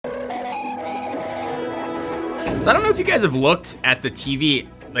So I don't know if you guys have looked at the TV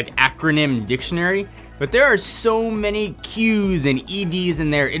like acronym dictionary, but there are so many Q's and EDs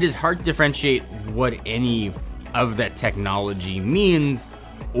in there, it is hard to differentiate what any of that technology means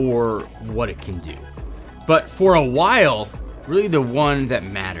or what it can do. But for a while, really the one that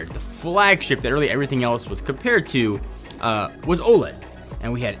mattered, the flagship that really everything else was compared to, was OLED.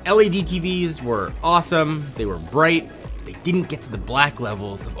 And we had LED TVs were awesome, they were bright, they didn't get to the black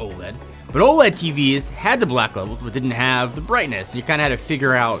levels of OLED. But OLED TVs had the black levels, but didn't have the brightness. And you kind of had to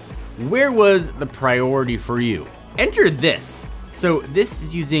figure out where was the priority for you. Enter this. So this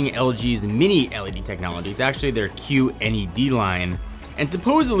is using LG's mini LED technology. It's actually their QNED line. And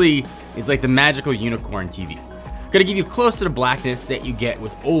supposedly, it's like the magical unicorn TV. Gonna give you close to the blackness that you get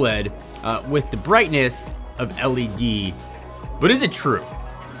with OLED, with the brightness of LED. But is it true?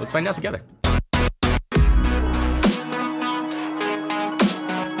 Let's find out together.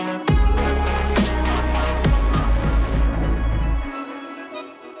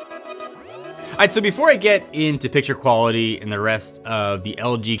 Alright, so before I get into picture quality and the rest of the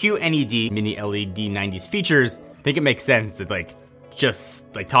LG QNED Mini LED 90s features, I think it makes sense to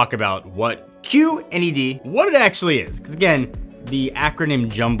just talk about what QNED, what it actually is. Because again, the acronym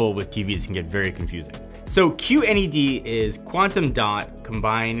jumble with TVs can get very confusing. So QNED is quantum dot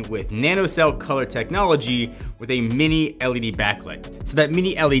combined with nanocell color technology with a mini LED backlight. So that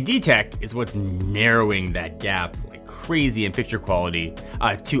mini LED tech is what's narrowing that gap like crazy in picture quality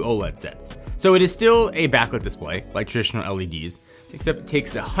to OLED sets. So it is still a backlit display like traditional LEDs, except it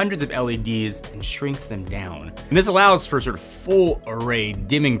takes hundreds of LEDs and shrinks them down. And this allows for sort of full array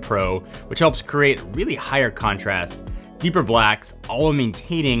dimming pro, which helps create really higher contrast, deeper blacks, all while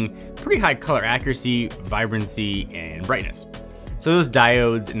maintaining pretty high color accuracy, vibrancy, and brightness. So those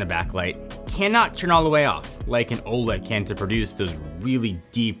diodes in the backlight cannot turn all the way off like an OLED can to produce those really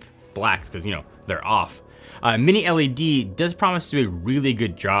deep blacks because, you know, they're off. Mini LED does promise to do a really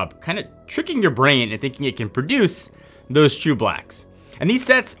good job kind of tricking your brain and thinking it can produce those true blacks. And these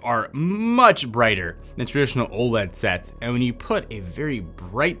sets are much brighter than traditional OLED sets, and when you put a very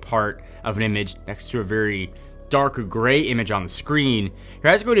bright part of an image next to a very dark gray image on the screen,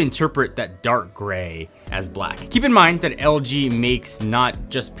 your eyes are going to interpret that dark gray as black. Keep in mind that LG makes not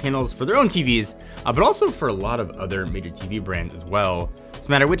just panels for their own TVs, but also for a lot of other major TV brands as well. So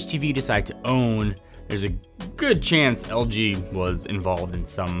no matter which TV you decide to own, there's a good chance LG was involved in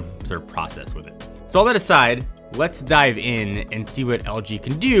some sort of process with it. So all that aside, let's dive in and see what LG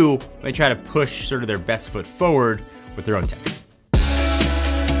can do when they try to push sort of their best foot forward with their own tech.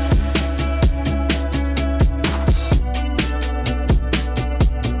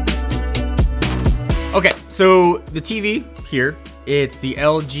 Okay, so the TV here, it's the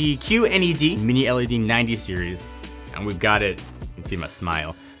LG QNED Mini LED 90 series, and we've got it, you can see my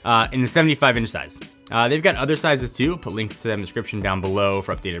smile, in the 75-inch size. They've got other sizes too. Put links to them in the description down below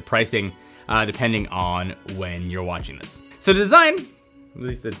for updated pricing, depending on when you're watching this. So the design, at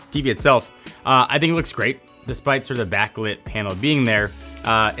least the TV itself, I think it looks great. Despite sort of the backlit panel being there,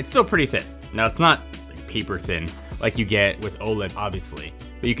 it's still pretty thin. Now it's not like paper thin like you get with OLED, obviously,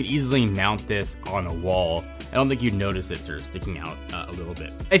 but you could easily mount this on a wall. I don't think you'd notice it sort of sticking out a little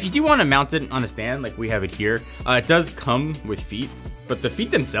bit. If you do want to mount it on a stand like we have it here, it does come with feet, but the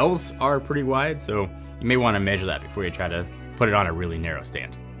feet themselves are pretty wide, so you may want to measure that before you try to put it on a really narrow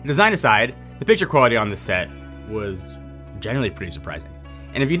stand. Design aside, the picture quality on this set was generally pretty surprising.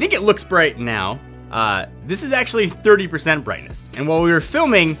 And if you think it looks bright now, this is actually 30% brightness. And while we were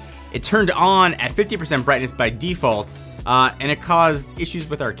filming, it turned on at 50% brightness by default, and it caused issues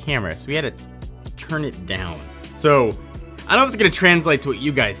with our camera, so we had to turn it down. So I don't know if it's gonna translate to what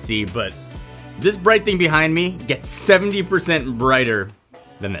you guys see, but this bright thing behind me gets 70% brighter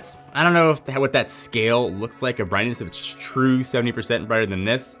than this. I don't know what that scale looks like of brightness, if it's true 70% brighter than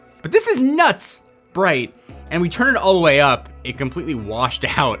this, but this is nuts bright, and we turn it all the way up, it completely washed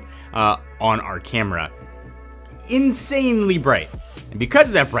out on our camera. Insanely bright. And because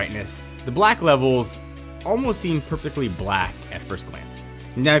of that brightness, the black levels almost seem perfectly black at first glance.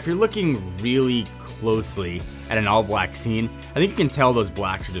 Now, if you're looking really closely at an all black scene, I think you can tell those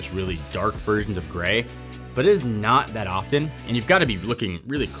blacks are just really dark versions of gray, but it is not that often, and you've got to be looking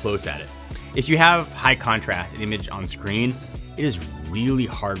really close at it. If you have high contrast image on screen, it is really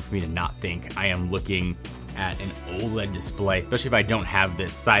hard for me to not think I am looking at an OLED display, especially if I don't have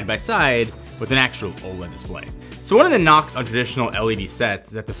this side by side with an actual OLED display. So one of the knocks on traditional LED sets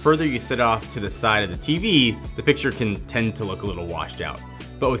is that the further you sit off to the side of the TV, the picture can tend to look a little washed out.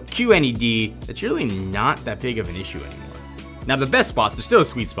 But with QNED, it's really not that big of an issue anymore. Now the best spot, there's still a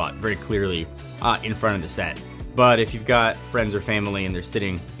sweet spot very clearly in front of the set. But if you've got friends or family and they're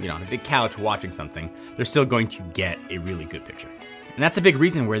sitting, on a big couch watching something, they're still going to get a really good picture. And that's a big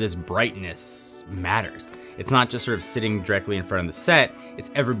reason where this brightness matters. It's not just sort of sitting directly in front of the set,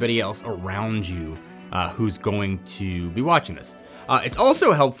 it's everybody else around you who's going to be watching this. It's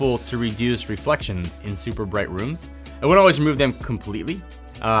also helpful to reduce reflections in super bright rooms. I wouldn't always remove them completely,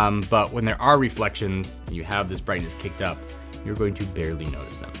 but when there are reflections, you have this brightness kicked up, you're going to barely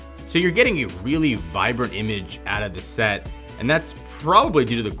notice them. So you're getting a really vibrant image out of the set, and that's probably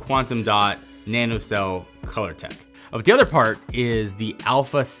due to the quantum dot nanocell color tech. But the other part is the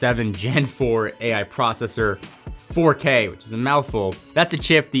Alpha 7 Gen 4 AI processor 4K, which is a mouthful. That's a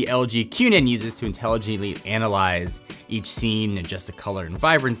chip the LG QNED uses to intelligently analyze each scene, adjust the color and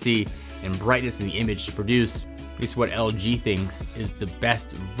vibrancy and brightness in the image to produce at least what LG thinks is the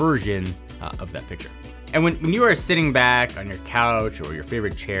best version of that picture. And when you are sitting back on your couch or your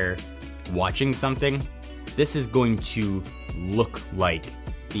favorite chair watching something, this is going to look like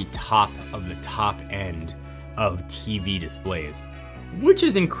the top of the top end of TV displays, which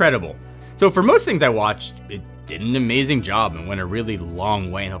is incredible. So for most things I watched, it did an amazing job and went a really long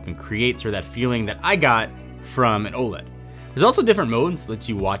way in helping create sort of that feeling that I got from an OLED. There's also different modes that lets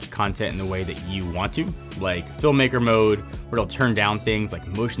you watch content in the way that you want to, like filmmaker mode, where it'll turn down things like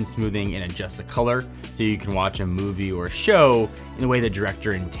motion smoothing and adjust the color so you can watch a movie or a show in the way the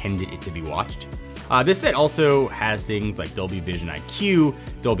director intended it to be watched. This set also has things like Dolby Vision IQ,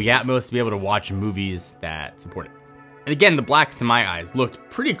 Dolby Atmos to be able to watch movies that support it. And again, the blacks to my eyes looked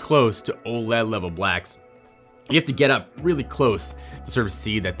pretty close to OLED level blacks. You have to get up really close to sort of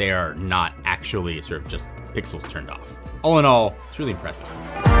see that they are not actually sort of just pixels turned off. All in all, it's really impressive.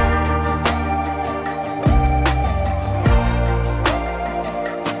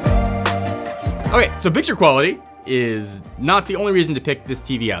 Okay, so picture quality is not the only reason to pick this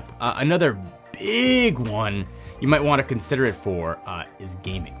TV up. Another big one you might want to consider it for is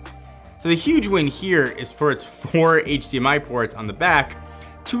gaming. So the huge win here is for its 4 HDMI ports on the back.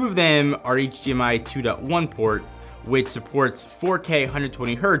 2 of them are HDMI 2.1 port, which supports 4K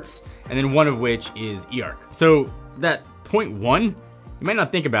 120 Hz, and then one of which is eARC. So that 0.1, you might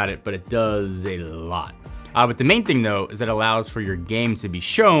not think about it, but it does a lot. But the main thing though, is that it allows for your game to be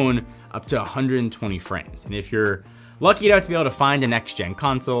shown up to 120 frames. And if you're lucky enough to be able to find a next-gen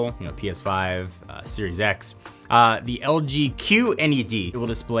console, PS5, Series X, the LG QNED will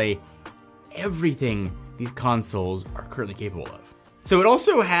display everything these consoles are currently capable of. So it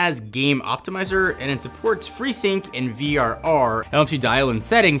also has Game Optimizer, and it supports FreeSync and VRR. It helps you dial in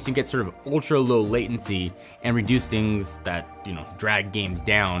settings so you get sort of ultra low latency and reduce things that, drag games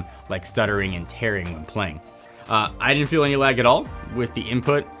down, like stuttering and tearing when playing. I didn't feel any lag at all with the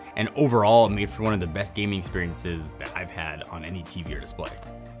input, and overall it made for one of the best gaming experiences that I've had on any TV or display.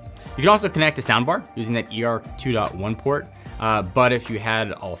 You can also connect a soundbar using that eARC 2.1 port, but if you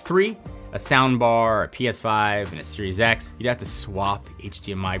had all 3, a soundbar, a PS5, and a Series X, you'd have to swap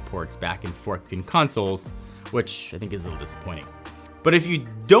HDMI ports back and forth between consoles, which I think is a little disappointing. But if you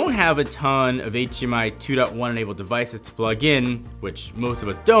don't have a ton of HDMI 2.1 enabled devices to plug in, which most of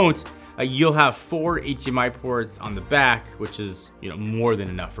us don't, you'll have 4 HDMI ports on the back, which is more than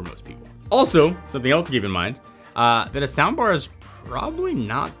enough for most people. Also, something else to keep in mind, that a soundbar is probably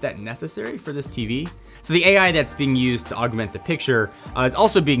not that necessary for this TV. So the AI that's being used to augment the picture is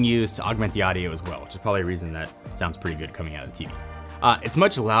also being used to augment the audio as well, which is probably a reason that it sounds pretty good coming out of the TV. It's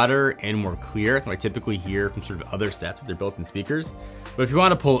much louder and more clear than I typically hear from sort of other sets with their built-in speakers. But if you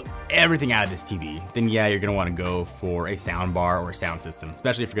want to pull everything out of this TV, then yeah, you're going to want to go for a soundbar or a sound system,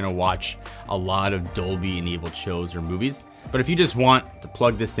 especially if you're going to watch a lot of Dolby-enabled shows or movies. But if you just want to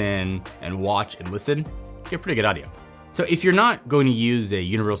plug this in and watch and listen, you get pretty good audio. So if you're not going to use a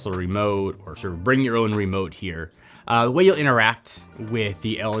universal remote or sort of bring your own remote here, the way you'll interact with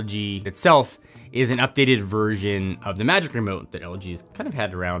the LG itself is an updated version of the Magic Remote that LG's kind of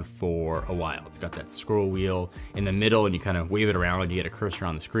had around for a while. It's got that scroll wheel in the middle and you kind of wave it around and you get a cursor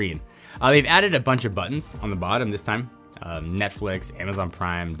on the screen. They've added a bunch of buttons on the bottom this time. Netflix, Amazon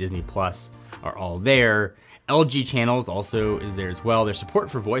Prime, Disney Plus are all there. LG Channels also is there as well. There's support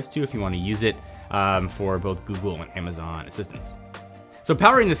for voice too if you want to use it for both Google and Amazon assistants. So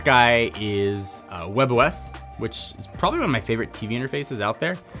powering this guy is WebOS, which is probably one of my favorite TV interfaces out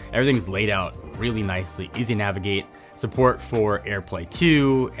there. Everything's laid out really nicely, easy to navigate. Support for AirPlay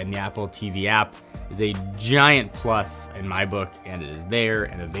 2 and the Apple TV app is a giant plus in my book, and it is there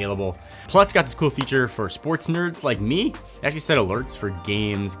and available. Plus got this cool feature for sports nerds like me. It actually set alerts for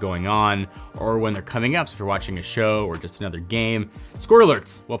games going on or when they're coming up. So if you're watching a show or just another game, score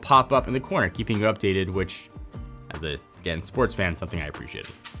alerts will pop up in the corner, keeping you updated, which as a, again, sports fan, something I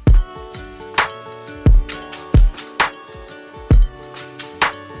appreciated.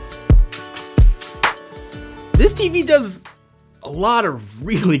 this TV does a lot of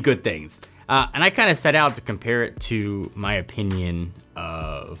really good things. And I kind of set out to compare it to my opinion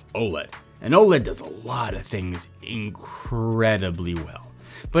of OLED. And OLED does a lot of things incredibly well,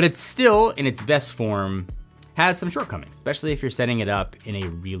 but it's still, in its best form, has some shortcomings, especially if you're setting it up in a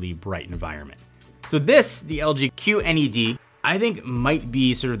really bright environment. So this, the LG QNED, I think might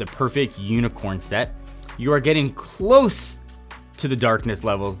be sort of the perfect unicorn set. You are getting close to the darkness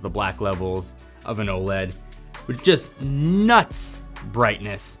levels, the black levels of an OLED, with just nuts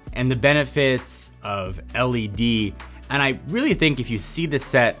brightness and the benefits of LED. And I really think if you see the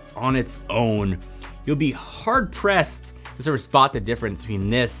set on its own, you'll be hard pressed to sort of spot the difference between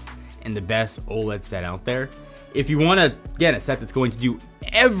this and the best OLED set out there. If you want to, again, a set that's going to do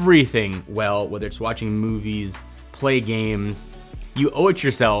everything well, whether it's watching movies, play games, you owe it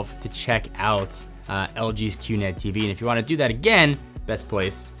yourself to check out LG's QNED TV. And if you want to do that again, best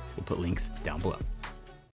place, we'll put links down below.